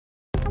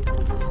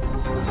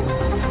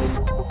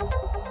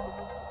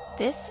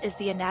This is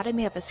the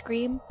Anatomy of a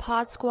Scream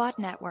Pod Squad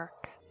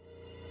Network.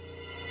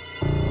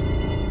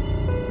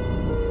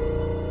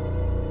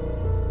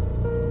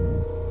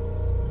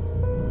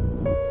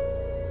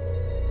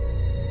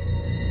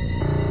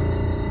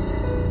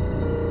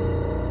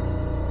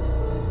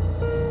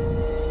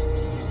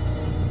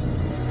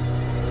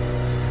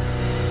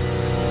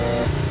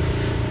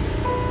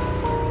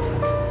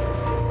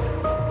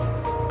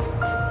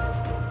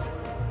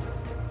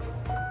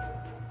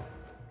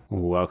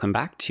 Welcome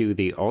back to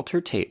the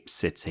Alter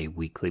Tapes. It's a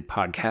weekly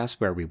podcast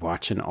where we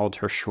watch an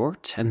Alter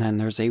short, and then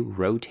there's a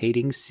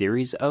rotating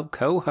series of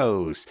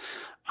co-hosts.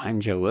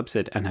 I'm Joe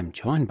Lipsett, and I'm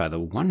joined by the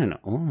one and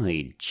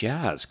only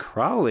Jazz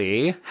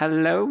Crawley.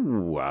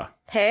 Hello.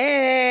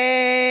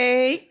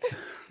 Hey.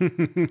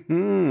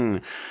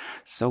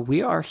 So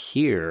we are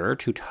here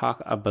to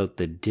talk about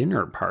The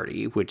Dinner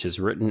Party, which is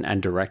written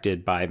and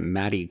directed by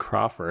Maddie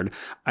Crawford.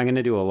 I'm going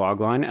to do a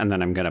logline, and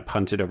then I'm going to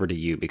punt it over to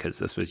you because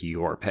this was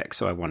your pick,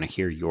 so I want to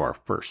hear your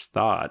first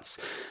thoughts.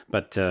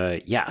 But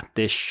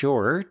this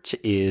short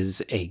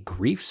is a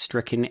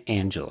grief-stricken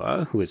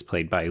Angela, who is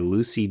played by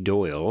Lucy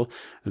Doyle,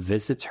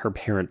 visits her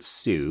parents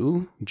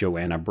Sue,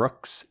 Joanna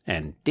Brooks,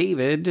 and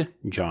David,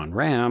 John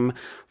Ram,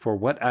 for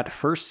what at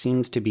first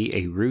seems to be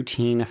a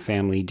routine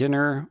family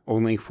dinner,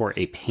 only for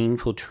a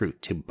painful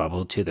truth to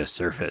bubble to the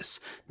surface,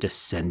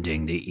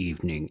 descending the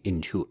evening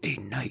into a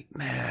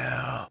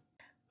nightmare.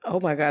 Oh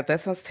my God,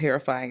 that sounds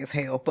terrifying as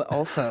hell, but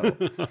also,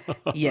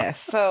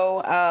 yes.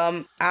 So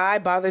I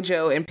bothered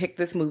Joe and picked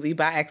this movie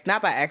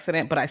not by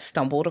accident, but I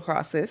stumbled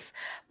across this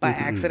by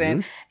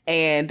accident.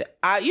 And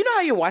you know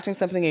how you're watching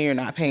something and you're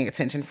not paying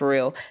attention for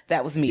real?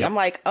 That was me. Yep. I'm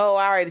like, oh,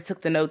 I already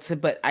took the notes,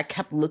 but I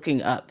kept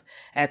looking up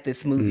at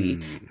this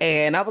movie.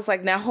 And I was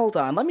like, now hold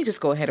on, let me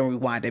just go ahead and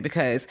rewind it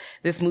because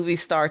this movie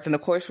starts, and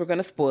of course we're going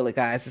to spoil it,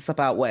 guys. It's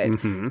about what,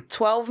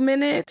 12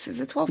 minutes?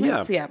 Is it 12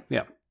 minutes?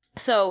 Yeah.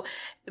 So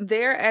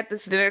they're at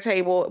this dinner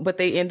table, but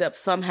they end up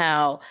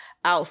somehow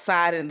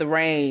outside in the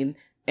rain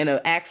in an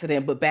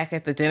accident, but back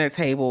at the dinner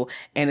table.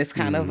 And it's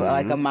kind of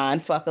like a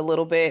mind fuck a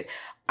little bit.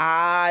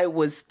 I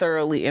was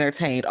thoroughly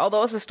entertained,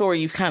 although it's a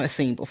story you've kind of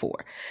seen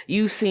before.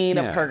 You've seen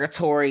a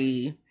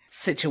purgatory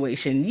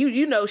situation.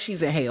 You know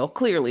she's in hell,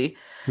 clearly.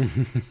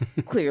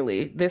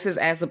 Clearly. This is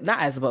not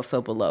as above,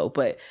 so below,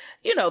 but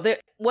you know,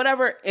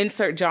 whatever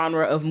insert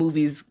genre of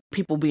movies,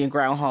 people being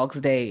Groundhog's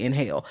Day in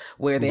hell,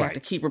 where they have to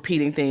keep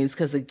repeating things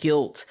because of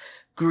guilt,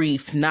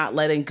 grief, not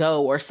letting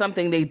go, or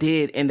something they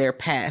did in their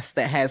past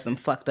that has them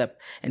fucked up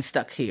and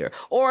stuck here.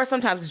 Or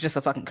sometimes it's just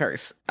a fucking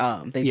curse.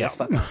 They just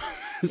fuck up.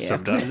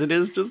 Sometimes it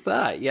is just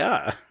that,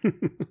 yeah.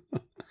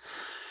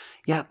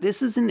 Yeah,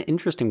 this is an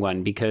interesting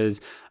one because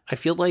I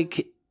feel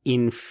like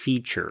in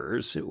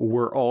features,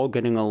 we're all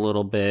getting a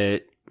little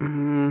bit,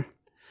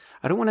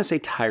 I don't want to say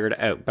tired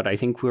out, but I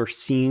think we're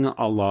seeing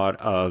a lot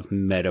of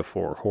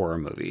metaphor horror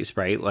movies,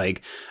 right?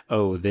 Like,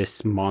 oh,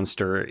 this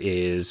monster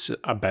is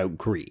about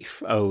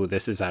grief. Oh,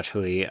 this is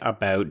actually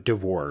about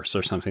divorce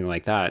or something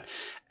like that.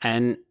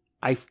 And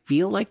I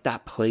feel like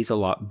that plays a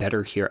lot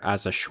better here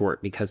as a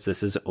short because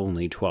this is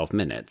only 12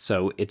 minutes.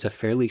 So it's a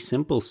fairly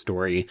simple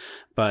story,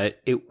 but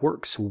it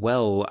works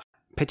well,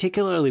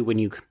 particularly when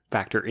you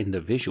factor in the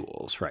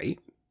visuals, right?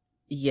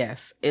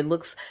 Yes, it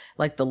looks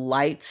like the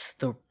lights,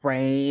 the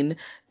rain,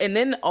 and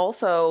then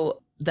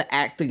also the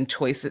acting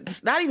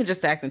choices. Not even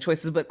just the acting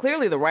choices, but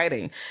clearly the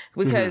writing.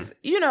 Because,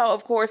 you know,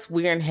 of course,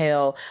 we're in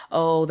hell.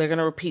 Oh, they're going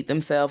to repeat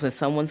themselves and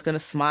someone's going to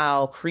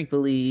smile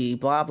creepily,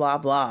 blah, blah,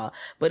 blah.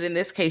 But in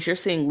this case, you're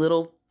seeing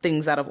little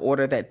things out of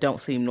order that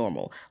don't seem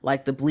normal,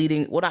 like the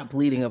bleeding, well, not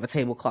bleeding of a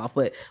tablecloth,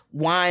 but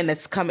wine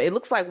that's coming. It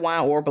looks like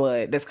wine or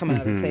blood that's coming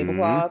out of the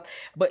tablecloth,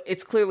 but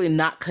it's clearly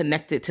not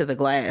connected to the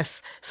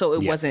glass. So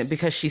it wasn't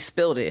because she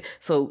spilled it.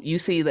 So you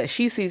see that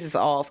she sees it's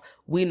off.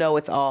 We know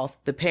it's off.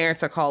 The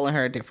parents are calling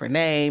her a different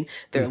name.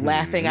 They're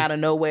laughing out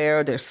of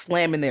nowhere. They're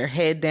slamming their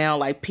head down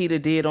like Peter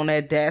did on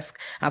that desk.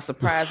 I'm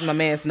surprised my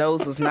man's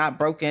nose was not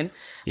broken.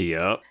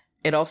 Yep.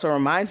 It also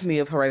reminds me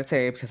of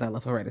Hereditary because I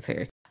love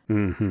Hereditary.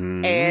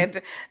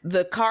 And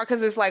the car,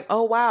 because it's like,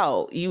 oh,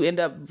 wow, you end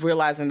up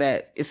realizing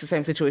that it's the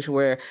same situation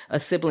where a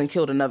sibling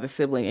killed another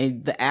sibling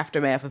and the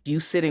aftermath of you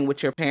sitting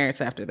with your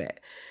parents after that.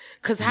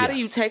 Because how do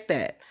you take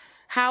that?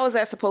 How is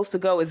that supposed to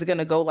go? Is it going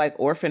to go like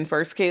Orphan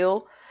First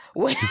Kill,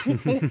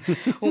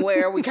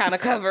 where we kind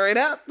of cover it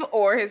up?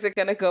 Or is it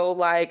going to go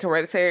like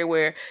Hereditary,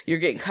 where you're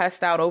getting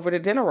cussed out over the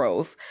dinner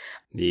rolls?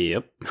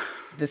 Yep.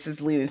 This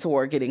is leaning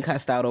toward getting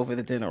cussed out over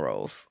the dinner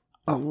rolls.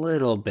 A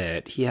little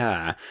bit,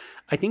 yeah.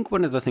 I think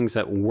one of the things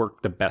that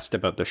worked the best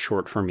about the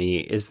short for me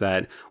is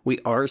that we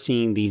are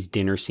seeing these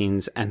dinner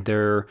scenes and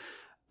they're,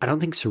 I don't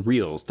think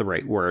surreal is the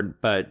right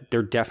word, but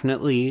they're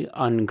definitely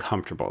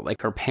uncomfortable.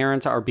 Like her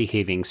parents are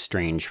behaving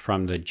strange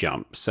from the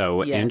jump.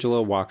 So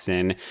Angela walks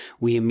in,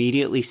 we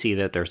immediately see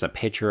that there's a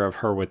picture of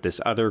her with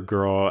this other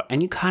girl,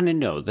 and you kind of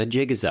know the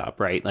jig is up,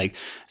 right? Like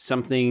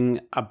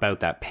something about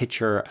that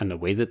picture and the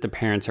way that the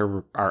parents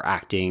are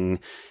acting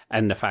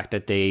and the fact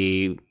that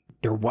they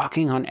they're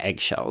walking on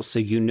eggshells. So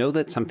you know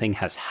that something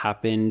has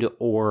happened,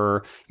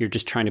 or you're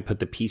just trying to put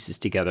the pieces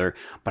together.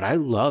 But I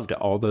loved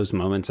all those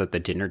moments at the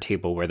dinner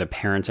table where the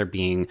parents are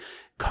being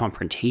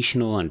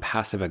confrontational and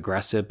passive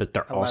aggressive, but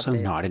they're also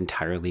not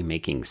entirely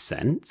making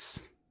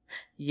sense.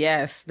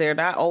 Yes, they're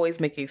not always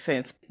making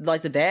sense.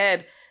 Like the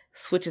dad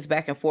switches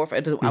back and forth.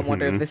 I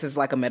wonder if this is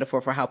like a metaphor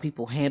for how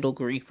people handle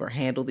grief or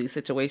handle these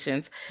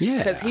situations. Yeah.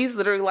 Because he's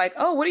literally like,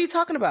 oh, what are you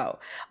talking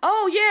about?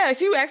 Oh, yeah.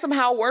 If you asked him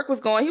how work was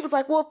going, he was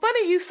like, well,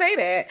 funny you say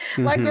that.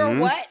 Like, girl,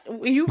 what?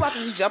 You about to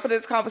just jump into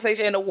this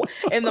conversation?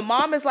 And the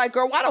mom is like,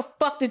 girl, why the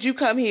fuck did you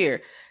come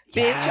here?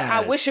 Bitch,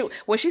 I wish it,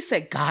 when she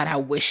said, God, I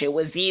wish it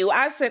was you,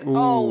 I said,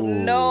 oh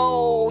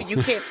no,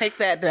 you can't take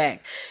that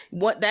back.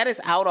 That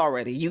is out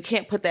already. You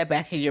can't put that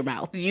back in your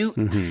mouth. You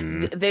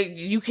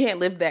can't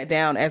live that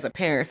down as a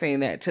parent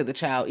saying that to the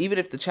child, even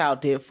if the child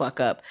did fuck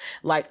up.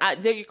 Like,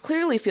 they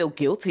clearly feel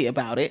guilty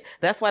about it.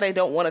 That's why they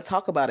don't want to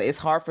talk about it. It's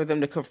hard for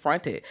them to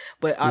confront it.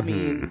 But I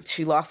mean,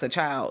 she lost a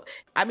child.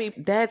 I mean,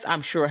 dads,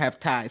 I'm sure, have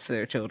ties to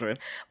their children.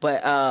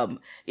 But,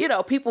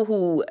 people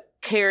who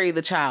carry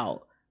the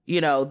child,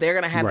 they're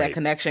going to have that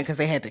connection because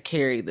they had to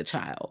carry the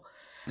child.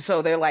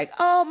 So they're like,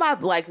 oh,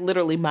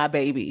 literally my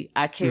baby.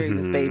 I carried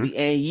this baby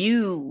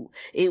and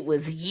it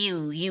was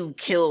you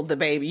killed the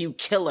baby. You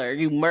killer,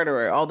 you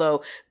murderer.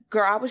 Although,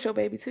 girl, I was your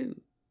baby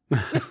too.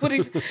 What are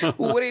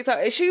you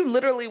talking? And she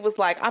literally was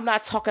like, I'm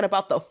not talking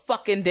about the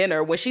fucking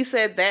dinner. When she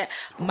said that,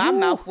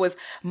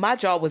 my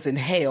jaw was in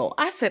hell.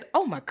 I said,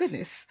 oh my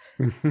goodness.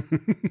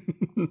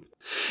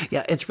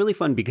 Yeah, it's really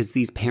fun because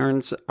these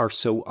parents are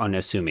so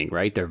unassuming,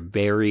 right? They're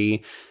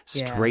very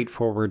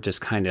straightforward,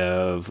 just kind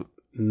of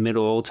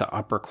middle to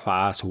upper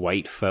class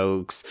white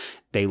folks.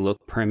 They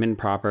look prim and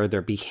proper.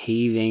 They're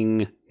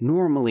behaving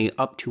normally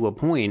up to a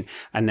point.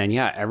 And then,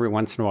 every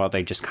once in a while,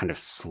 they just kind of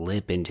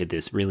slip into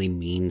this really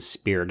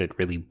mean-spirited,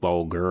 really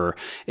vulgar.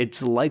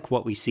 It's like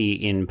what we see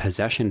in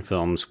possession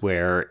films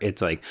where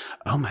it's like,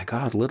 oh my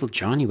God, little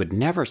Johnny would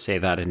never say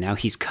that. And now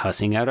he's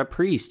cussing out a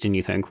priest. And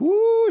you think,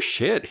 whoo,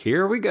 shit,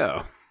 here we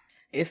go.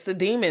 It's the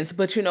demons.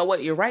 But you know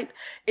what? You're right.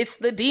 It's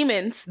the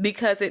demons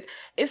because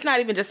it's not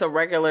even just a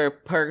regular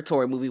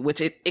purgatory movie, which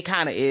it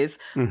kind of is.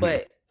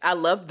 But I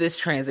love this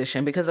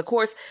transition because, of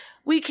course,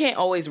 we can't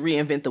always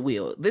reinvent the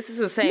wheel. This is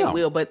the same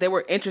wheel, but there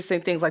were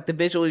interesting things like the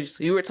visuals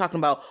you were talking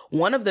about.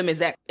 One of them is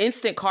that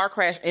instant car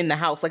crash in the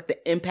house, like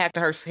the impact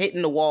of her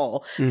hitting the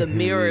wall, the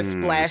mirrors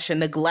splashing,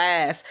 the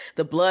glass,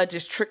 the blood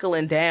just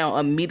trickling down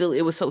immediately.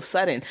 It was so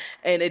sudden.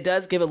 And it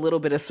does give a little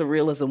bit of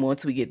surrealism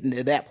once we get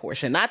into that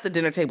portion. Not the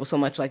dinner table so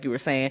much like you were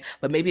saying,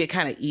 but maybe it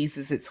kind of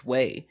eases its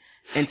way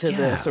into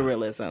the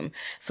surrealism.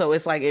 So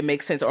it's like, it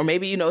makes sense. Or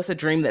maybe, it's a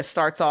dream that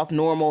starts off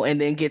normal and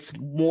then gets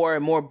more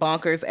and more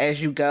bonkers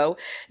as you go.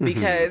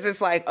 Because it's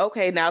like,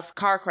 okay, now it's a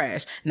car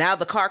crash. Now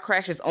the car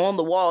crash is on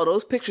the wall.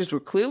 Those pictures were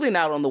clearly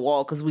not on the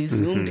wall because we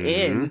zoomed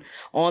in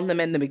on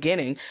them in the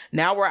beginning.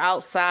 Now we're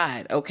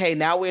outside. Okay,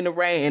 now we're in the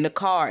rain, in the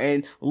car.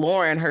 And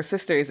Lauren, her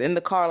sister, is in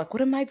the car like,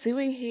 what am I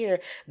doing here?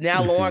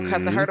 Now Lauren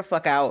cussing her the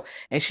fuck out.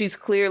 And she's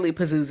clearly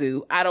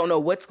Pazuzu. I don't know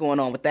what's going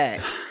on with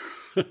that.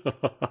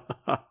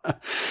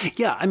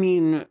 Yeah, I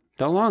mean,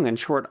 the long and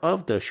short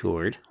of the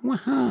short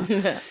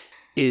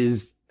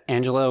is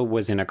Angela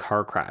was in a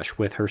car crash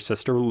with her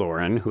sister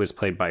Lauren, who is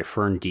played by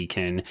Fern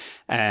Deacon,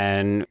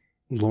 and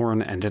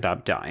Lauren ended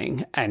up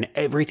dying. And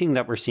everything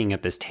that we're seeing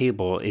at this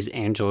table is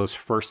Angela's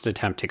first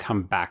attempt to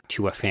come back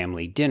to a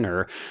family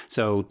dinner.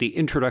 So the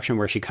introduction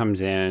where she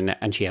comes in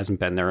and she hasn't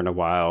been there in a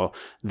while,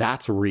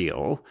 that's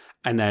real.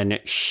 And then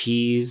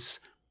she's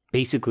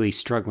basically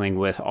struggling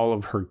with all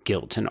of her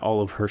guilt and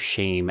all of her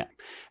shame.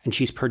 And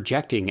she's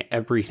projecting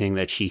everything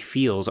that she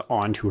feels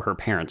onto her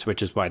parents,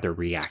 which is why they're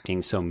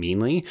reacting so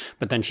meanly.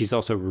 But then she's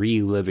also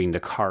reliving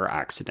the car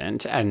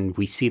accident. And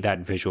we see that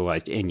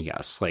visualized in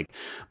Yes, like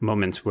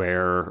moments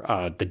where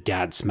the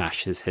dad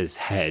smashes his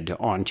head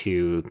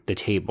onto the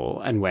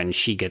table and when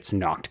she gets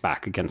knocked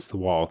back against the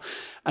wall.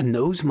 And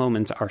those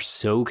moments are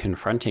so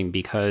confronting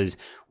because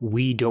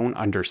we don't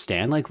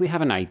understand. Like, we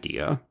have an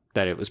idea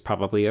that it was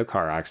probably a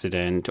car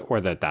accident, or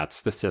that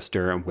that's the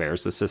sister, and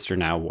where's the sister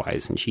now? Why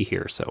isn't she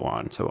here? So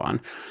on, so on.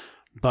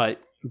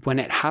 But when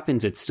it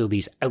happens, it's still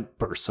these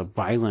outbursts of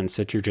violence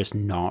that you're just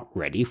not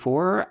ready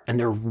for. And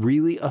they're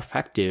really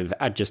effective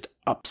at just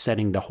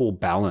upsetting the whole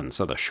balance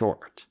of the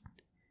short.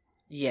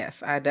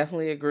 Yes, I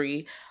definitely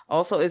agree.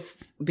 Also, it's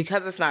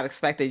because it's not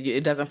expected,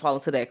 it doesn't fall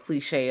into that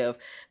cliche of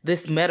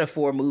this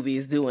metaphor movie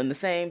is doing the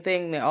same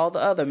thing that all the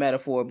other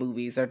metaphor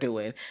movies are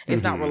doing.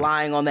 It's not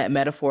relying on that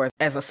metaphor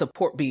as a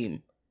support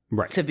beam.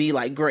 Right. To be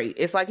like, great.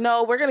 It's like,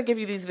 no, we're going to give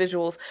you these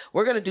visuals.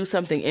 We're going to do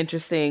something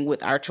interesting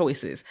with our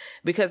choices,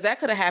 because that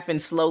could have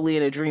happened slowly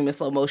in a dream in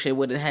slow motion. It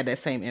wouldn't have had that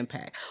same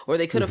impact. Or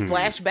they could have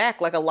flashed back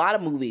like a lot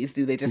of movies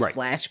do. They just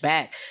flash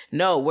back.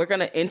 No, we're going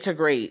to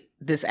integrate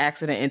this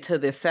accident into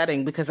this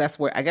setting because that's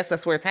where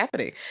it's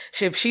happening.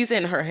 If she's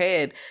in her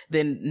head,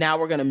 then now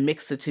we're going to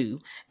mix the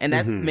two. And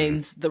that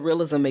means the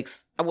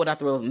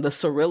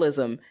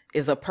surrealism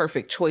is a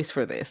perfect choice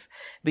for this,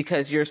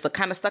 because you're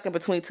kind of stuck in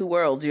between two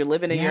worlds. You're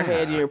living in your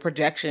head, your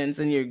projections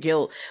and your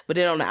guilt. But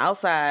then on the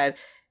outside,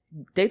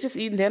 they just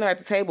eating dinner at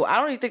the table. I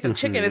don't even think the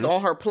chicken is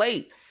on her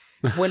plate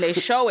when they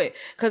show it,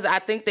 because I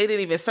think they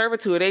didn't even serve it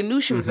to her. They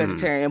knew she was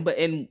vegetarian, but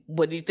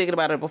when you thinking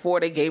about it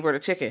before, they gave her the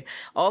chicken.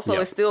 Also,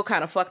 it's still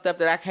kind of fucked up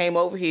that I came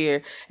over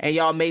here and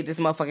y'all made this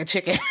motherfucking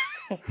chicken.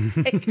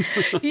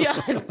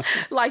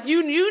 like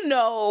you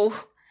know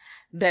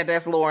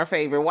that's Lauren's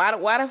favorite. Why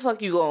the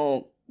fuck you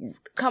gonna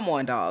come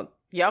on, dog?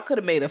 Y'all could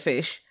have made a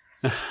fish.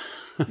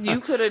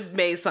 You could have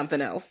made something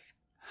else.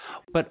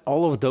 But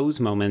all of those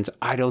moments,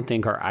 I don't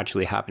think are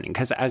actually happening.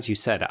 Because as you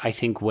said, I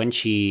think when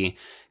she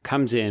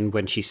comes in,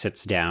 when she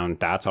sits down,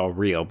 that's all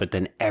real. But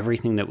then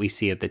everything that we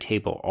see at the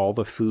table, all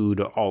the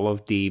food, all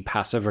of the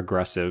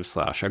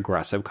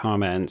passive-aggressive/aggressive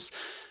comments,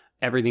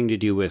 everything to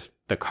do with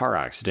the car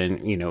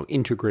accident,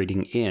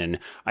 integrating in,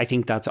 I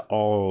think that's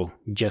all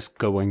just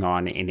going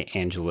on in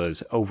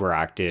Angela's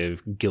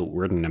overactive,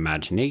 guilt-ridden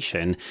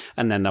imagination.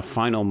 And then the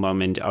final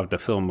moment of the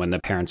film when the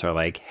parents are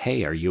like,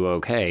 hey, are you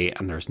okay?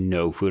 And there's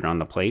no food on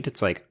the plate.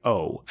 It's like,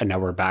 oh, and now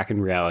we're back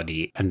in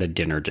reality and the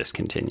dinner just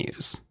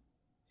continues.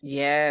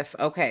 Yes.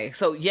 Okay.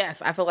 So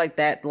yes, I feel like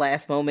that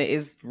last moment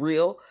is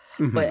real,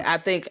 but I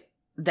think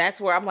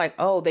that's where I'm like,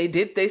 oh, they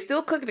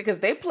still cooked it because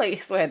they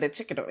still had that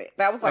chicken on it.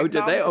 That was like, oh,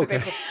 did they?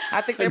 Okay.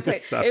 I think they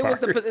played. It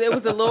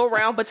was the little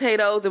round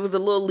potatoes. It was a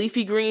little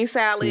leafy green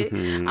salad.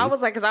 I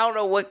was like, because I don't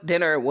know what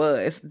dinner it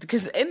was,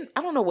 and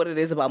I don't know what it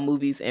is about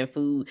movies and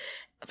food.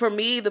 For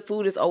me, the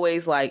food is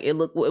always like it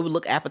would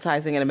look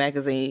appetizing in a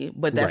magazine,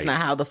 but that's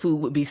not how the food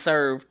would be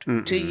served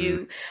to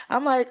you.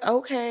 I'm like,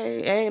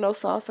 okay, ain't no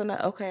sauce in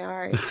that. Okay, all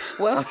right.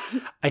 Well,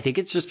 I think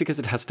it's just because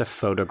it has to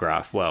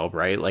photograph well,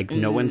 right? Like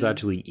no one's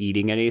actually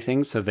eating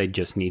anything, so they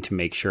just need to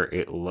make sure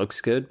it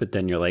looks good. But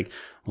then you're like,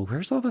 well,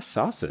 where's all the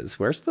sauces?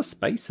 Where's the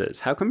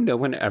spices? How come no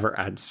one ever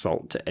adds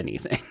salt to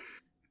anything?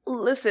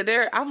 Listen,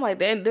 I'm like,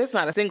 there's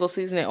not a single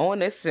seasoning on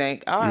this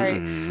thing. All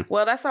right.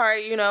 Well, that's all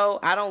right.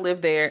 I don't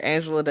live there.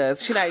 Angela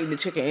does. She's not eating the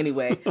chicken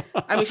anyway.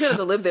 I mean, she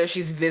doesn't live there.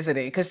 She's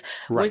visiting. Because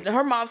when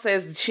her mom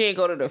says she ain't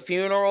go to the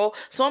funeral.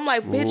 So I'm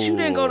like, bitch, you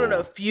didn't go to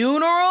the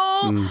funeral?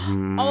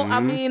 Oh, I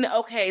mean,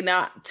 okay.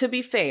 Now, to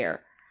be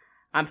fair,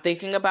 I'm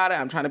thinking about it.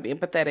 I'm trying to be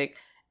empathetic.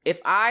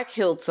 If I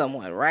killed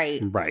someone,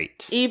 right?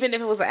 Right. Even if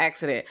it was an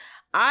accident,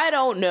 I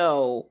don't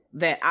know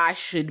that I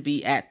should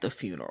be at the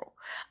funeral.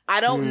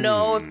 I don't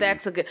know if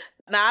that's a good...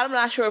 Now, I'm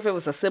not sure if it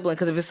was a sibling,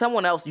 because if it's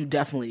someone else, you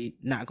definitely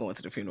not going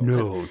to the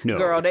funeral. No.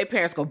 Girl, their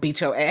parents gonna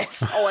beat your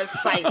ass on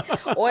sight.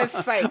 On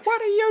sight.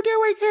 What are you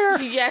doing here?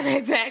 Yeah,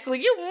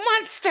 exactly. You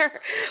monster.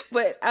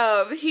 But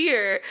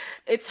here,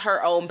 it's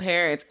her own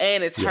parents,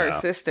 and it's her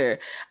sister.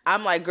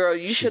 I'm like, girl,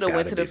 you should have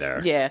went to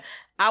the... Yeah.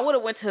 I would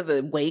have went to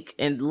the wake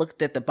and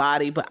looked at the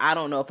body, but I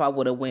don't know if I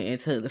would have went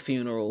into the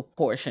funeral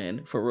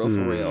portion for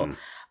real.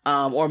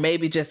 Or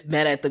maybe just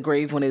met at the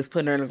grave when they was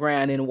putting her in the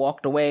ground and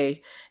walked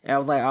away. And I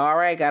was like, all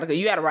right, gotta go.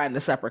 You gotta ride in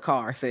a separate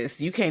car, sis.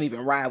 You can't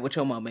even ride with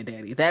your mom and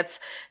daddy. That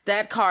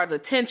car, the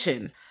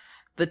tension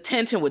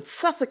would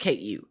suffocate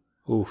you.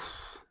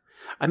 Oof.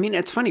 I mean,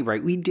 it's funny,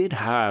 right? We did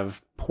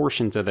have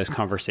portions of this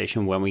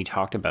conversation when we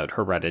talked about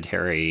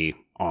Hereditary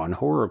on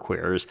Horror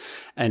Queers.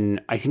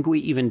 And I think we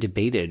even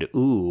debated,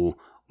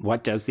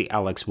 what does the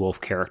Alex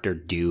Wolff character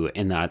do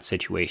in that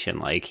situation?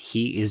 Like,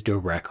 he is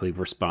directly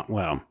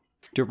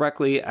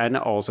directly, and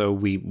also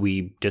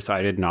we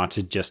decided not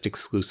to just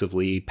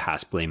exclusively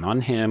pass blame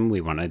on him.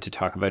 We wanted to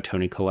talk about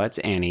Toni Collette's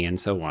Annie and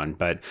so on.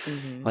 But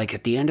like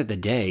at the end of the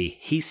day,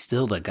 he's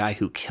still the guy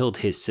who killed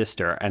his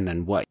sister. And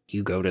then what?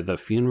 You go to the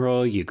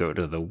funeral, you go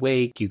to the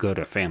wake, you go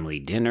to family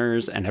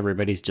dinners, and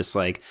everybody's just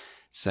like,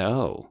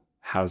 so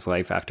how's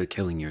life after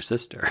killing your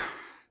sister?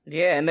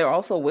 Yeah, and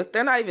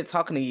they're not even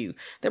talking to you.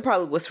 They're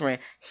probably whispering,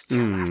 he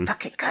killed my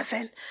fucking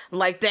cousin. I'm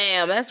like,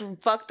 damn, that's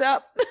fucked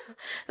up.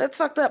 That's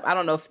fucked up. I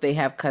don't know if they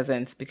have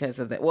cousins because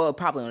of that. Well,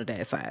 probably on the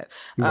dad's side,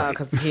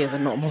 because he has a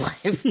normal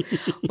life.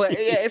 But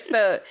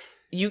yeah,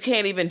 you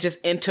can't even just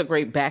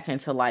integrate back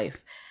into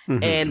life.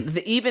 And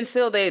even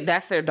still,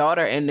 that's their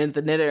daughter, and then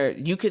the knitter,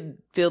 you could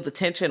feel the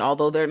tension,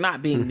 although they're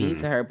not being mean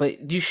to her,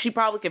 but she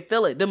probably can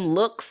feel it. Them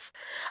looks,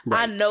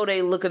 I know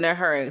they looking at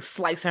her and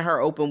slicing her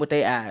open with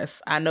their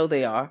eyes. I know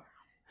they are.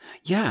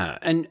 Yeah,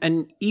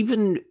 and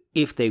even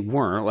if they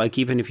weren't, like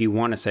even if you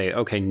want to say,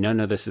 okay, none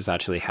of this is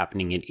actually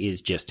happening, it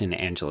is just in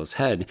Angela's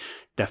head,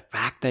 the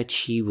fact that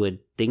she would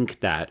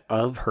think that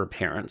of her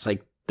parents,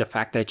 like the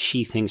fact that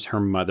she thinks her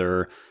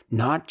mother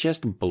not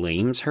just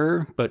blames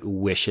her, but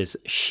wishes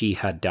she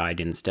had died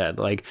instead.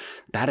 Like,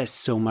 that is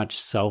so much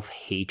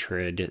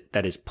self-hatred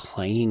that is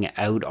playing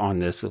out on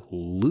this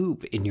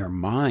loop in your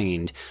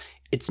mind.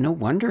 It's no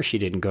wonder she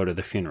didn't go to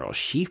the funeral.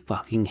 She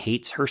fucking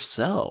hates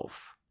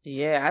herself.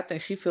 Yeah, I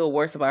think she feels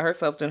worse about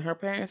herself than her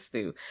parents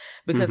do.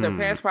 Because her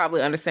parents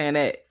probably understand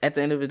that at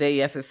the end of the day,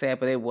 yes, it's sad,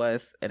 but it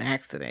was an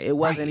accident. It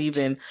wasn't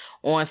even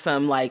on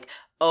some like,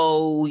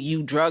 oh,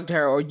 you drugged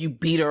her or you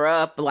beat her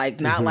up.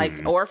 Like, not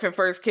like orphan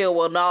first kill.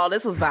 Well, no,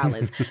 this was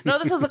violence. No,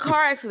 this was a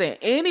car accident.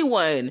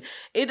 Anyone,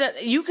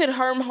 you could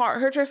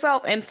hurt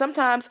yourself. And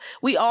sometimes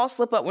we all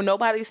slip up when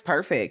nobody's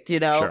perfect,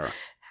 Sure.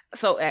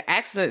 So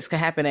accidents can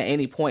happen at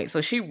any point. So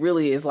she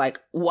really is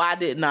like, why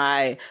didn't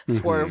I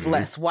swerve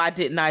less? Why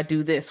didn't I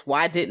do this?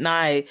 Why didn't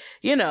I,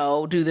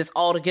 do this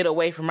all to get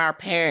away from our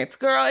parents?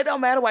 Girl, it don't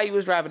matter why you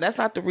was driving. That's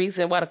not the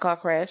reason why the car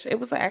crashed.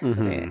 It was an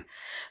accident.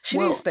 She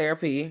needs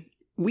therapy.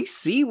 We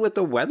see what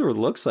the weather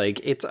looks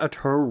like. It's a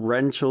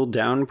torrential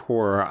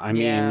downpour. I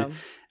mean,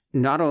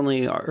 not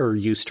only are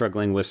you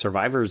struggling with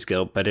survivor's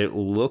guilt, but it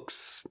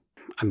looks...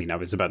 I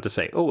was about to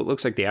say, it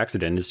looks like the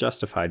accident is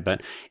justified,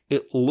 but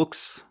it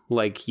looks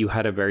like you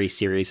had a very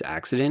serious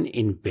accident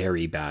in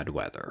very bad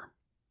weather.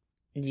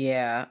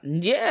 Yeah.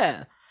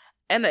 Yeah.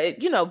 And,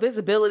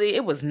 visibility,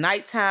 it was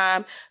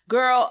nighttime.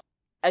 Girl,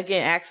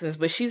 again, accidents,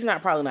 but she's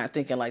probably not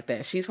thinking like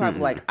that. She's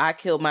probably like, I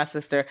killed my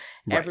sister.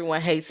 Right.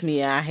 Everyone hates me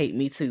and I hate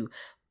me too.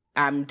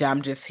 I'm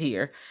just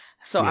here.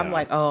 So I'm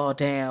like, oh,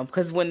 damn.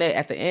 Because when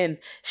at the end,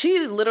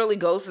 she literally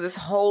goes to this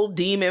whole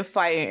demon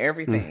fight and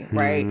everything,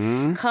 right?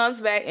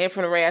 Comes back in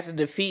from the rain after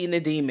defeating the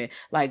demon.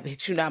 Like,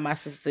 bitch, you're not my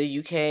sister.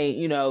 You can't,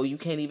 you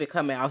can't even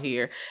come out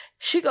here.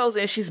 She goes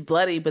in, she's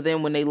bloody, but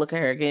then when they look at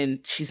her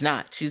again, she's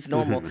not. She's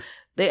normal.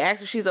 They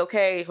ask if she's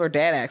okay. Her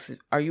dad asks,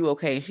 are you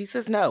okay? And she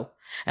says no.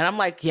 And I'm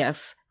like,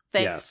 yes,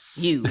 thank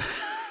you.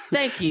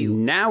 Thank you.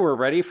 Now we're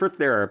ready for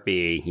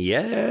therapy.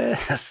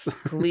 Yes.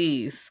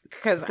 Please.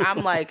 Because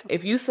I'm like,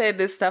 if you said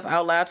this stuff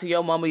out loud to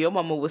your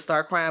mama would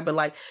start crying. But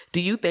like,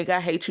 do you think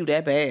I hate you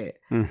that bad?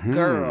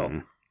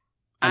 Girl.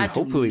 And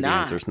hopefully the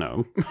answer's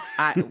no.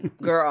 I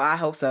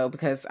hope so.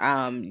 Because,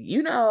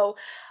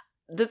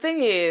 the thing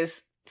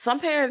is, some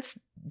parents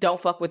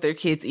don't fuck with their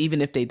kids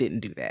even if they didn't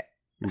do that.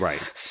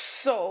 Right.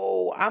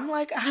 So I'm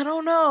like, I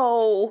don't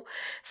know.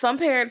 Some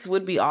parents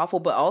would be awful,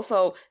 but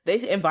also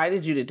they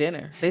invited you to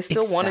dinner. They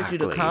still wanted you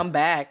to come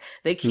back.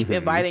 They keep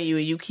inviting you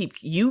and you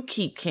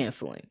keep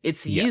canceling.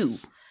 It's you.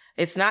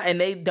 It's not, and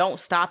they don't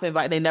stop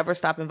inviting. They never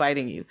stop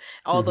inviting you.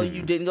 Although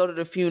you didn't go to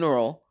the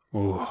funeral.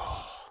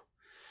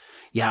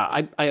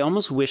 Yeah. I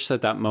almost wish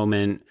that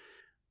moment,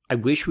 I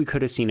wish we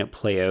could have seen it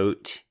play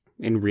out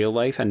in real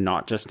life and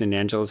not just in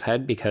Angela's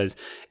head, because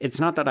it's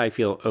not that I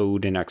feel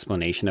owed an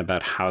explanation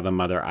about how the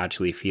mother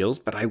actually feels,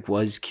 but I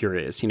was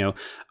curious.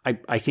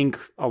 I think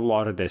a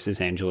lot of this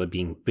is Angela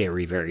being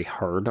very, very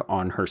hard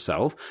on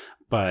herself,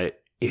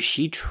 but if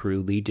she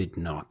truly did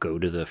not go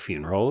to the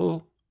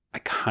funeral, I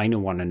kind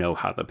of want to know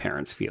how the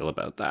parents feel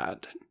about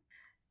that.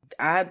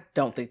 I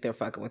don't think they're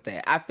fucking with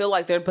that. I feel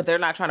like they're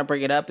not trying to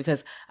bring it up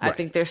because I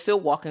think they're still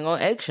walking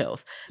on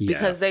eggshells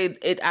because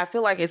I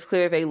feel like it's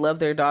clear they love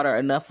their daughter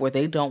enough where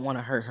they don't want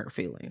to hurt her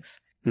feelings.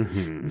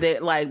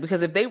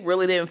 Because if they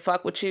really didn't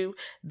fuck with you,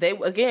 they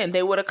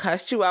would have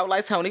cussed you out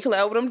like Toni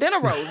Collette with them dinner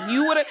rolls.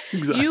 You would have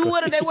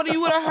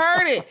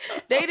heard it.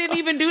 They didn't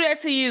even do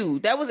that to you.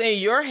 That was in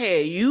your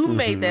head. You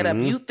made that up.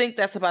 You think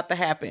that's about to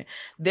happen.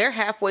 They're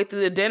halfway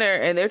through the dinner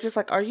and they're just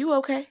like, "Are you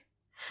okay?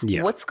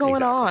 What's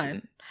going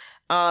on?"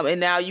 And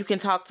now you can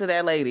talk to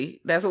that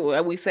lady. That's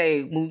what we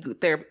say.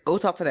 Go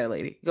talk to that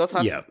lady. Go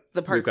talk to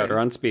the person. We've got her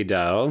on speed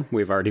dial.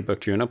 We've already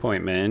booked you an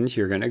appointment.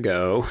 You're going to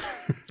go.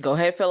 Go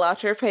ahead, fill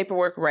out your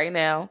paperwork right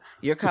now.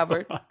 You're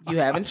covered. You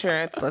have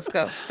insurance. Let's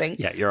go.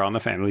 Thanks. Yeah, you're on the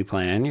family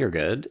plan. You're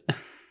good.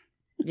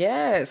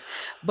 Yes.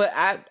 But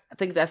I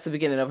think that's the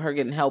beginning of her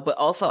getting help. But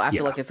also, I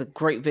feel like it's a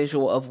great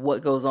visual of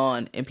what goes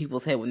on in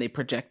people's head when they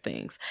project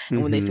things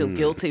and when they feel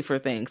guilty for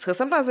things. Because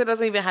sometimes it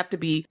doesn't even have to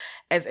be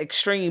as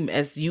extreme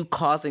as you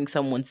causing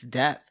someone's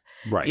death.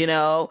 Right.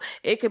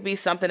 It could be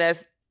something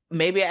as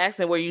maybe an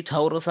accident where you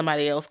totaled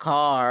somebody else's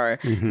car. Or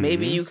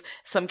maybe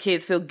some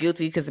kids feel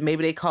guilty because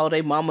maybe they called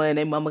their mama and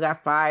their mama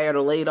got fired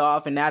or laid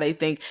off. And now they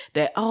think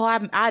that,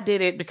 I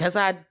did it because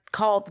I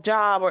called the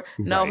job. Or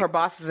no, her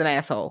boss is an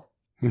asshole.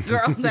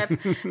 Girl,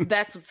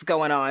 that's what's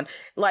going on.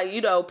 Like,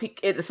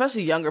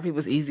 especially younger people,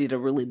 it's easy to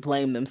really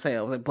blame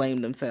themselves.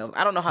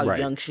 I don't know how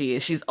young she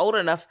is. She's old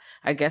enough,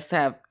 I guess, to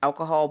have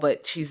alcohol,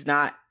 but she's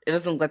not. It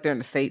doesn't look like they're in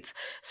the States.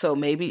 So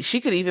maybe she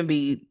could even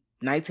be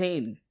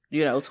 19,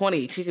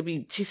 20.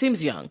 She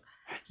seems young.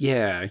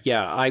 Yeah.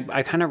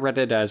 I kind of read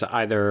it as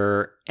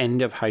either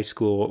end of high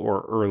school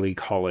or early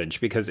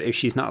college, because if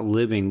she's not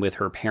living with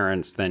her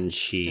parents, then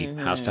she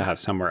has to have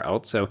somewhere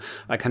else. So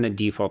I kind of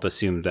default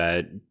assume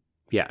that,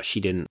 she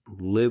didn't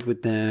live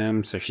with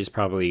them. So she's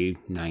probably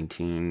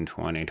 19,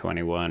 20,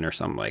 21 or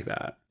something like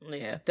that.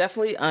 Yeah,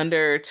 definitely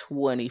under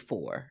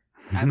 24.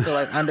 I feel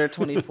like under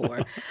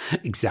 24.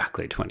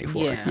 Exactly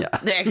 24. Yeah.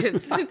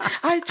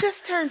 I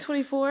just turned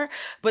 24.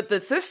 But the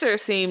sister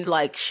seemed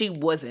like she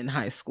was in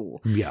high school.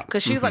 Yeah.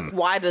 Because she's like,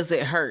 why does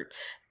it hurt?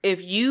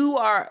 If you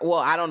are,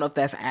 I don't know if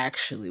that's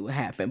actually what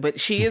happened, but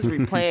she is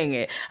replaying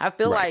it. I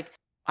feel like,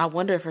 I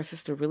wonder if her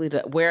sister really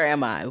does. Where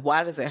am I?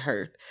 Why does it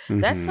hurt?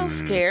 That's so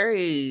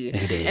scary.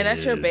 It is. And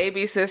that's your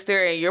baby sister,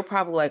 and you're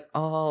probably like,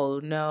 oh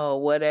no,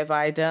 what have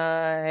I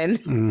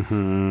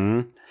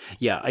done?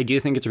 Yeah, I do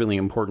think it's really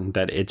important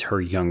that it's her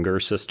younger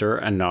sister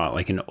and not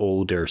like an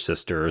older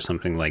sister or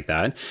something like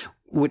that,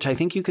 which I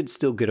think you could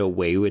still get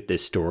away with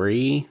this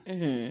story.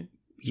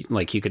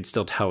 Like, you could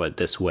still tell it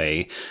this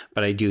way,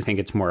 but I do think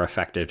it's more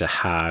effective to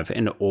have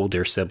an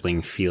older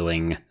sibling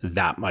feeling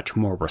that much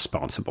more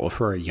responsible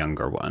for a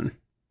younger one.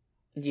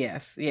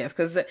 Yes, yes.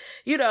 Because,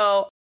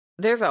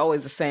 there's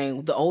always a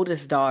saying, the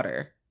oldest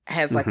daughter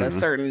has like a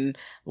certain,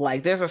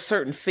 like, there's a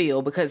certain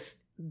feel because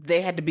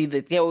they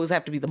always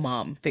have to be the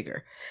mom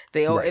figure.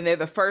 And they're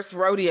the first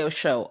rodeo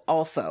show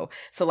also.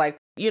 So like,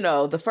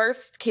 the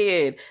first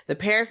kid, the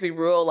parents be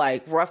real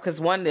like rough because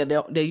one,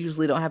 they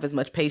usually don't have as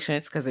much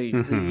patience because they're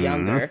usually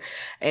younger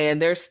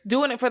and they're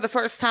doing it for the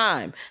first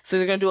time. So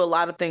they're going to do a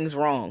lot of things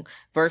wrong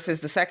versus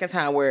the second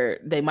time where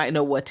they might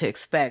know what to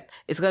expect.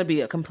 It's going to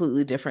be a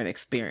completely different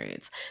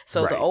experience.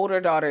 So the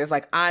older daughter is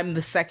like, I'm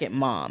the second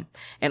mom.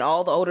 And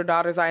all the older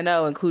daughters I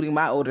know, including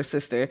my older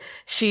sister,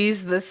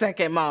 she's the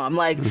second mom.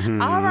 Like,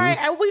 all right,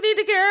 and we need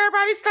to get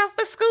everybody stuff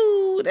for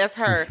school. That's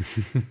her.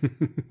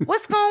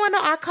 What's going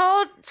on? I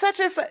called such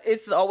and such.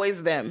 It's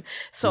always them.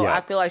 So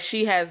I feel like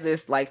she has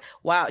this like,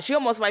 wow, she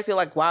almost might feel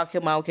like, wow, I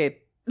killed my own kid.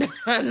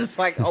 It's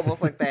like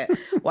almost like that.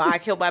 Wow, I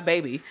killed my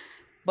baby.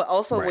 But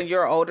also when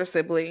you're an older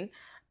sibling,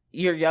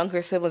 your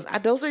younger siblings,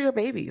 those are your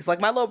babies. Like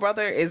my little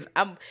brother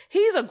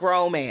he's a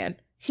grown man.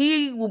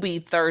 He will be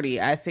 30,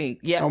 I think.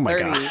 Yeah,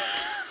 30. God.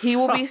 He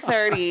will be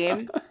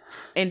 30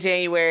 in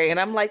January. And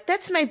I'm like,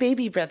 that's my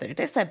baby brother.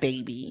 That's a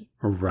baby.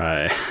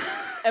 Right.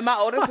 And my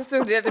older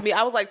sister did it to me.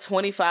 I was like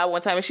 25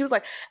 one time. And she was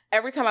like,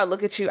 every time I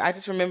look at you, I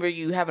just remember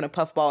you having a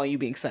puffball and you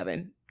being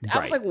 7. I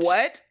was like,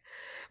 what?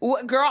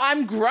 Girl,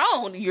 I'm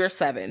grown. You're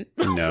 7.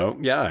 No,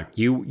 yeah.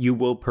 You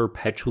will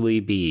perpetually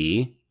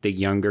be the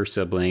younger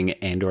sibling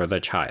and or the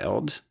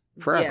child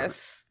forever.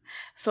 Yes.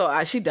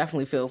 So she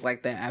definitely feels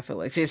like that. I feel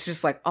like it's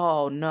just like,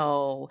 oh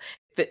no.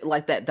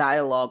 Like that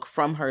dialogue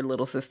from her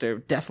little sister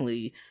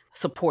definitely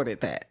supported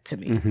that to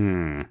me.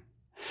 Mm-hmm.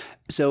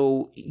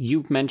 So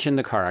you've mentioned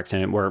the car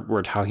accident.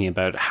 We're talking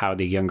about how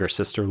the younger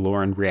sister,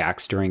 Lauren,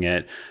 reacts during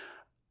it.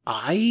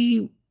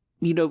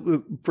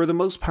 For the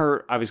most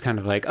part, I was kind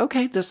of like,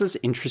 okay, this is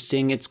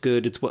interesting. It's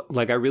good. It's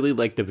I really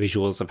like the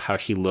visuals of how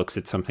she looks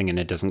at something and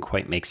it doesn't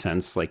quite make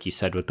sense. Like you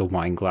said, with the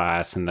wine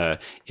glass and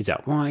is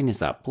that wine? Is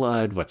that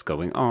blood? What's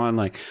going on?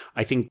 Like,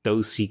 I think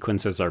those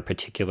sequences are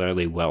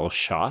particularly well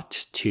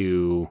shot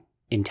to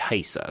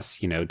entice us,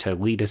 to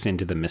lead us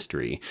into the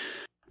mystery.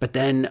 But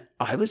then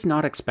I was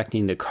not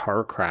expecting the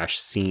car crash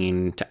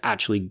scene to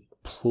actually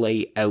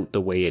play out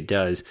the way it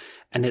does.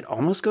 And it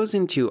almost goes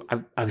into,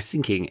 I was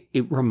thinking,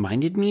 it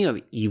reminded me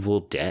of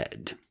Evil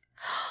Dead.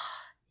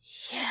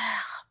 Yeah.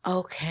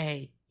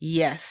 Okay.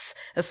 Yes.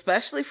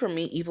 Especially for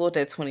me, Evil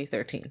Dead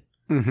 2013.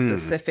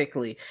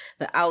 Specifically,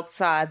 the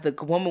outside, the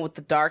woman with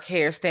the dark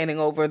hair standing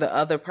over the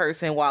other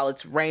person while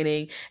it's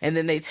raining, and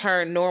then they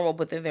turn normal,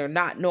 but then they're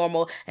not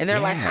normal, and they're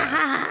like, ha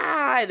ha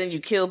ha, and then you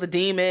kill the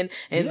demon,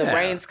 and the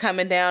rain's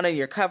coming down, and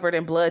you're covered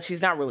in blood.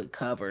 She's not really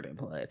covered in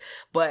blood,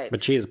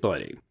 but she is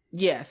bloody.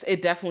 Yes,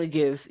 it definitely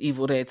gives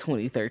Evil Dead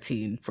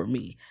 2013 for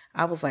me.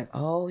 I was like,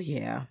 oh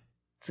yeah,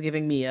 it's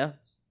giving Mia.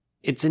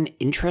 It's an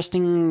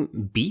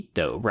interesting beat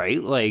though,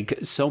 right? Like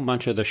so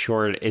much of the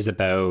short is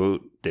about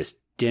this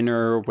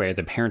dinner where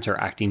the parents are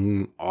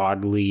acting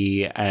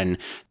oddly and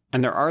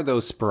there are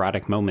those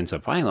sporadic moments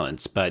of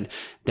violence, but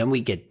then we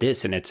get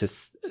this and it's a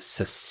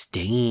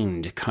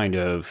sustained kind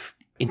of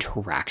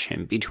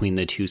interaction between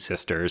the two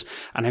sisters.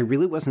 And I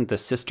really wasn't the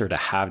sister to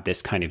have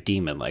this kind of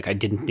demon. Like I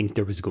didn't think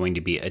there was going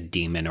to be a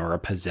demon or a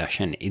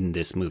possession in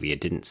this movie.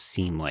 It didn't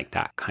seem like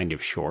that kind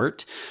of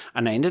short.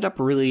 And I ended up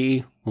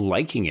really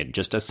liking it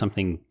just as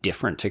something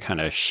different to kind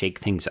of shake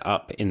things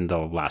up in the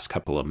last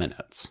couple of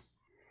minutes.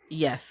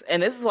 Yes,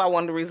 and this is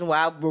one of the reasons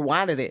why I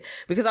rewinded it,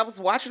 because I was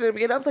watching it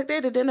again. I was like,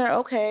 the dinner,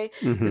 okay.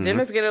 The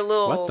dinner's getting a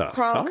little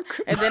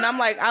crunk. And then I'm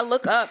like, I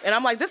look up and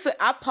I'm like,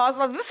 I pause,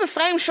 like, this is the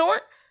same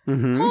short?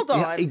 Hold on.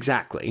 Yeah,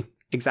 exactly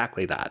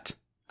that.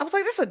 I was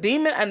like, this is a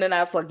demon? And then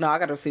I was like, no, I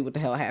gotta see what the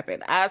hell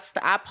happened. I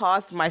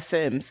paused my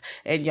Sims,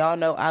 and y'all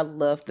know I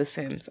love The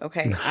Sims,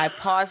 okay? I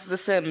paused The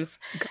Sims.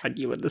 God,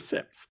 you and The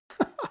Sims.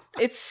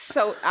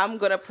 I'm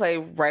gonna play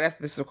right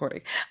after this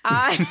recording.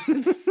 I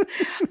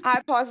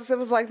paused The Sims,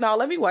 was like, no,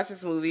 let me watch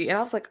this movie. And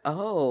I was like,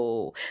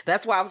 oh.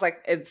 That's why I was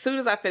like, as soon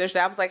as I finished it,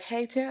 I was like,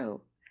 hey,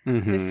 Joe.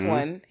 This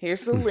one,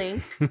 here's the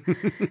link.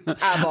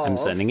 I'm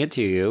sending it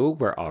to you.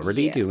 We're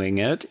already doing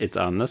it. It's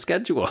on the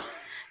schedule.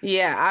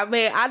 Yeah, I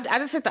mean, I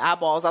just hit the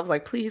eyeballs. I was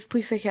like, please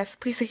say yes.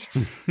 Please say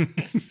yes.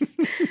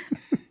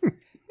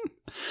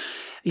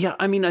 Yeah,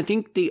 I mean, I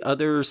think the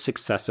other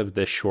success of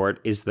this short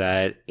is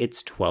that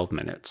it's 12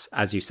 minutes,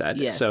 as you said.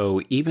 Yes.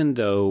 So even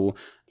though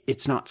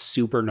it's not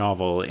super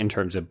novel in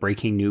terms of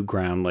breaking new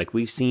ground, like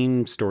we've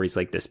seen stories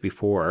like this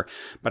before,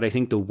 but I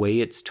think the way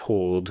it's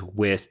told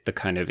with the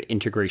kind of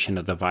integration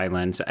of the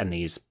violence and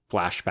these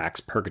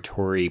flashbacks,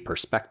 purgatory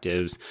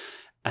perspectives,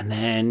 and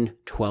then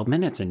 12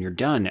 minutes and you're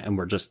done and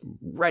we're just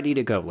ready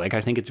to go. Like,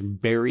 I think it's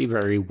very,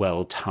 very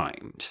well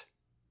timed.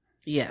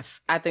 Yes.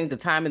 I think the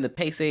time and the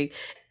pacing,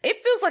 it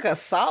feels like a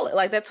solid,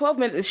 like that 12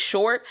 minutes is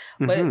short,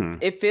 but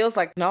it feels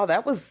like, no,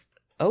 that was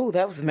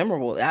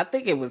memorable. I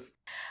think it was,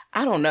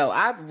 I don't know.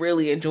 I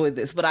really enjoyed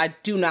this, but I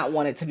do not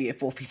want it to be a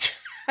full feature.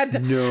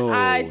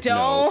 I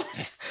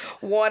don't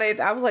want it.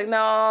 I was like,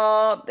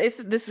 no,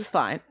 this is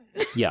fine.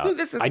 Yeah.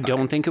 This is I fine.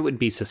 don't think it would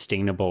be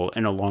sustainable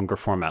in a longer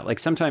format. Like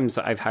sometimes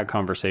I've had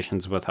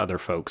conversations with other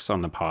folks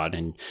on the pod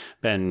and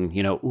been,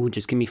 ooh,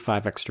 just give me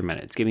 5 extra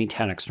minutes. Give me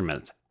 10 extra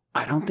minutes.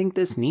 I don't think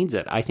this needs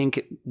it. I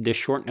think this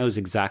short knows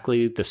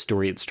exactly the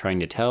story it's trying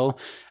to tell.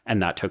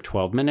 And that took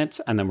 12 minutes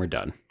and then we're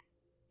done.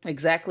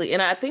 Exactly.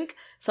 And I think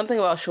something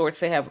about shorts,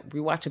 they have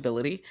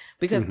rewatchability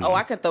because,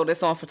 I can throw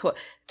this on for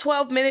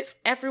 12 minutes.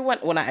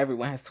 Not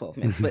everyone has 12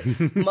 minutes,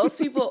 but most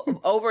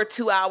people over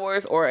 2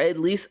 hours or at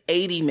least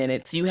 80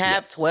 minutes, you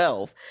have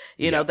 12.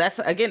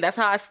 That's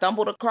how I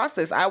stumbled across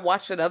this. I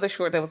watched another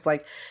short that was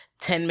like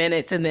 10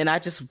 minutes and then I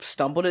just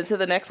stumbled into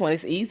the next one.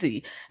 It's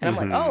easy. And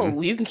I'm like,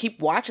 oh, you can keep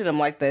watching them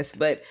like this.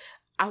 But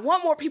I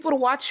want more people to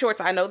watch shorts.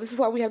 I know this is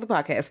why we have the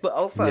podcast, but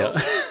also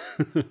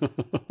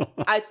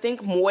I think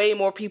way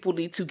more people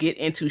need to get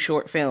into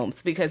short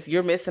films because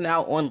you're missing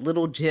out on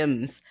little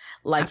gems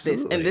like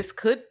this. And this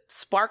could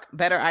spark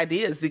better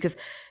ideas because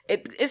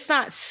it's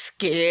not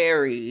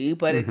scary,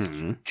 but it's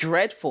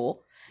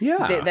dreadful.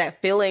 Yeah.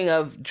 That feeling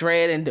of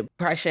dread and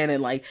depression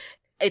and like,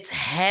 it's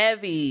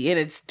heavy and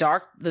it's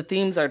dark. The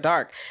themes are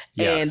dark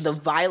and the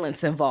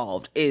violence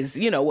involved is,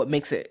 what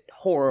makes it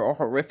horror or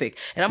horrific.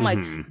 And I'm like,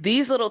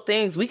 these little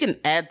things, we can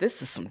add this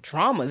to some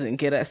dramas and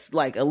get us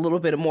like a little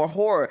bit of more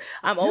horror.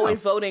 I'm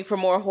always voting for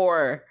more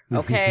horror.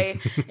 Okay.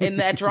 In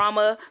that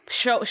drama,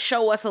 show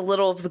us a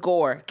little of the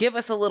gore. Give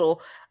us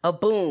a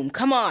boom.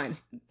 Come on.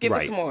 Give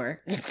us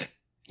more.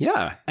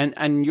 Yeah.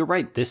 And you're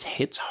right. This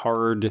hits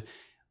hard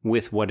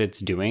with what it's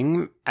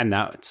doing. And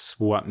that's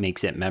what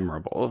makes it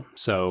memorable.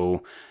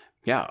 So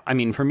yeah, I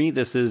mean, for me,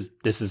 this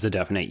is a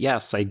definite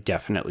yes. I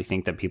definitely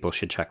think that people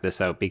should check this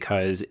out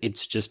because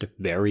it's just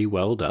very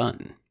well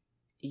done.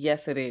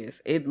 Yes, it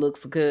is. It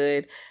looks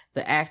good.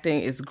 The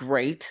acting is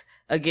great.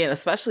 Again,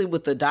 especially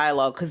with the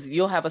dialogue, because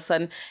you'll have a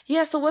sudden,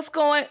 so what's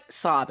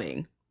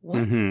sobbing. What?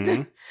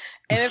 And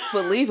it's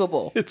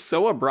believable. It's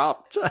so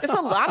abrupt. It's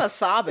a lot of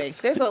sobbing.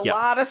 There's a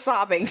lot of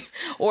sobbing.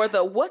 Or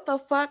the what the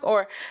fuck?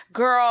 Or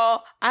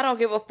girl, I don't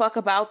give a fuck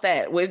about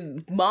that.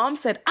 When mom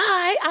said,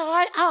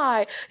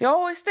 I, you're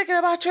always thinking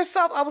about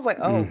yourself. I was like,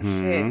 oh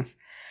shit.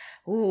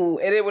 Ooh.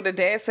 And then when the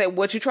dad said,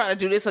 what you trying to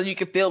do this so you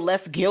can feel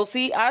less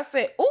guilty? I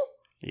said, ooh.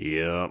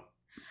 Yep.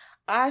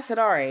 I said,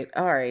 all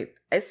right.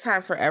 It's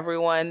time for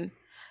everyone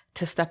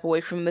to step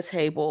away from the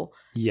table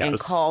and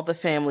call the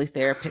family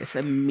therapist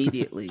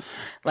immediately.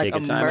 Like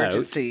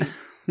emergency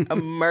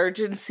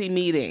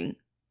meeting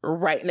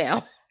right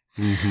now.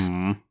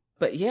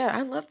 But yeah,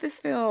 I love this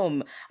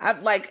film.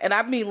 I'm like,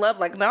 I'm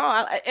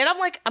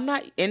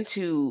not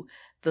into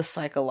the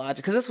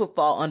psychological, because this would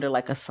fall under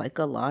like a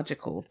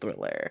psychological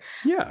thriller.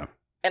 Yeah.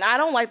 And I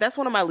don't like, that's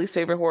one of my least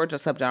favorite horror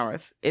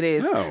subgenres. It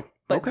is. Oh,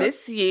 but okay.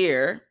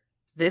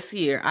 This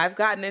year, I've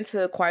gotten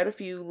into quite a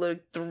few little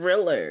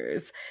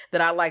thrillers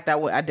that I liked.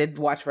 I did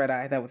watch Red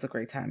Eye. That was a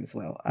great time as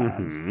well.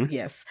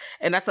 Yes.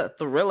 And that's a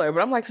thriller,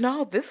 but I'm like,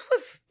 no, this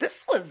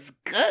was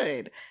good.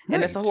 Right.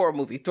 And it's a horror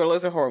movie.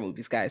 Thrillers are horror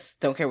movies, guys.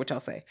 Don't care what y'all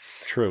say.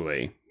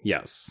 Truly.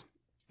 Yes.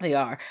 They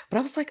are. But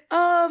I was like,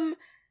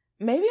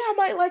 maybe I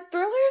might like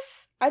thrillers.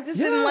 I just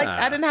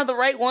I didn't have the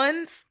right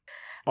ones.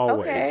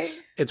 Always. Okay.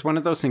 It's one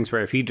of those things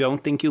where if you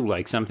don't think you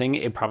like something,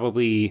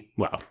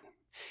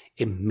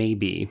 it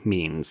maybe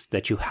means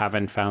that you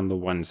haven't found the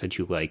ones that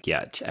you like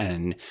yet.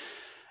 And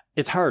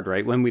it's hard,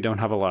 right? When we don't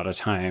have a lot of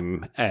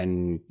time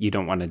and you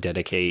don't want to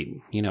dedicate,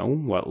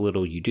 what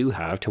little you do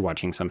have to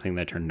watching something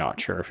that you're not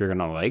sure if you're going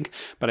to like.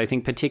 But I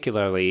think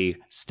particularly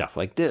stuff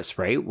like this,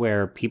 right?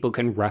 Where people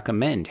can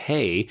recommend,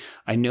 hey,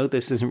 I know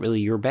this isn't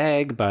really your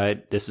bag,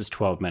 but this is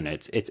 12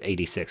 minutes. It's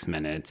 86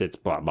 minutes. It's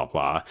blah, blah,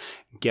 blah.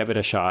 Give it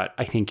a shot.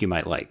 I think you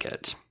might like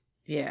it.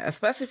 Yeah,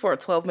 especially for a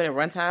 12-minute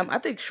runtime. I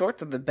think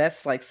shorts are the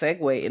best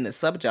segue in the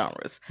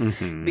subgenres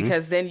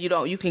because then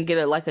you can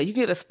get you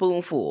get a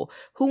spoonful.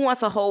 Who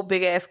wants a whole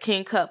big ass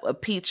king cup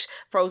of peach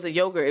frozen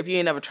yogurt if you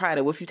ain't never tried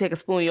it? Well, if you take a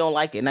spoon, you don't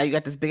like it. Now you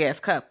got this big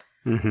ass cup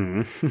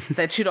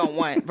that you don't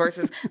want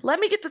versus let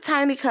me get the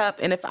tiny cup.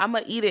 And if I'm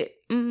going to eat it,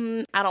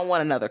 I don't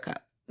want another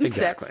cup.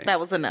 Exactly. That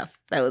was enough.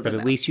 But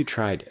at least you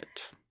tried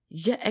it.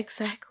 Yeah,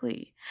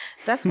 exactly.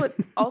 That's what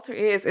Alter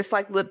is. It's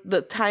like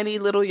the tiny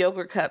little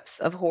yogurt cups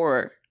of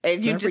horror.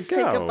 And you just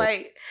take a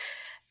bite.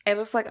 And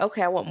it's like,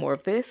 okay, I want more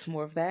of this,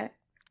 more of that.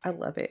 I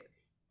love it.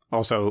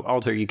 Also,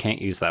 Alter, you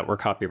can't use that. We're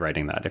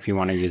copywriting that. If you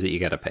want to use it, you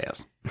got to pay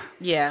us.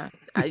 Yeah.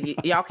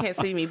 Y'all can't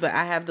see me, but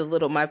I have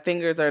my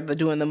fingers are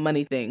doing the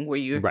money thing where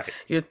you're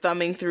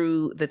thumbing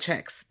through the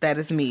checks. That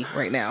is me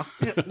right now.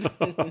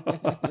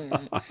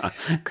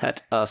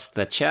 Cut us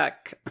the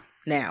check.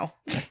 Now.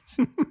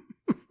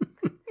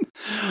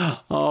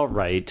 All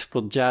right.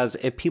 Well, Jazz,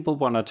 if people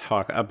want to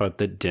talk about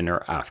the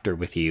dinner after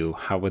with you,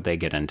 how would they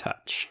get in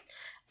touch?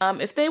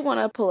 If they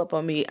want to pull up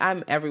on me,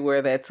 I'm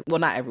everywhere.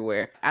 Not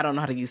everywhere. I don't know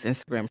how to use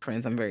Instagram,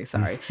 friends. I'm very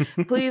sorry.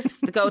 Please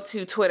go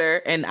to Twitter,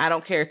 and I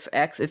don't care. It's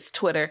X. It's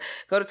Twitter.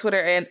 Go to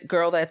Twitter and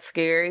Girl That's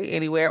Scary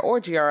anywhere, or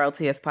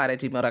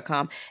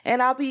grltspod@gmail.com.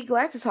 And I'll be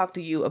glad to talk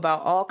to you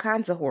about all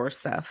kinds of horror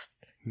stuff.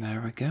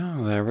 There we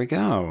go. There we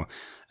go.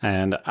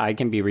 And I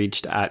can be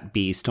reached at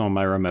B Stole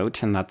My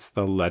Remote, and that's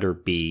the letter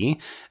B.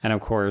 And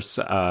of course,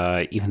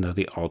 even though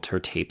the Alter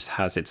Tapes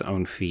has its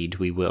own feed,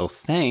 we will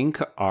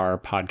thank our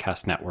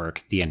podcast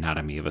network, the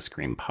Anatomy of a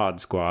Scream Pod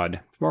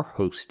Squad, for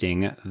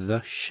hosting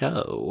the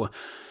show.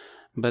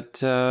 But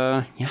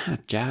yeah,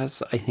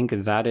 Jazz, I think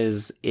that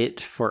is it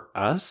for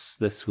us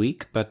this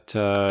week. But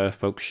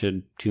folks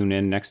should tune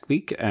in next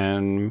week,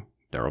 and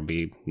there will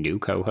be new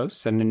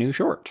co-hosts and a new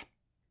short.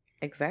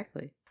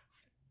 Exactly.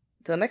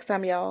 Till next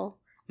time, y'all.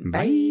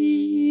 Bye.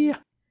 The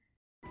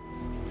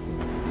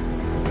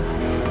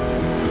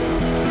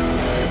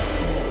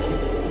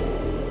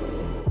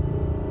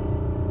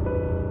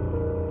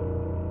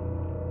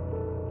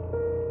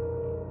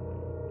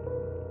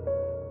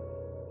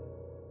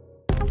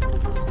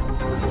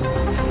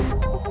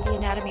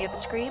Anatomy of a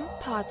Scream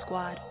Pod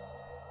Squad.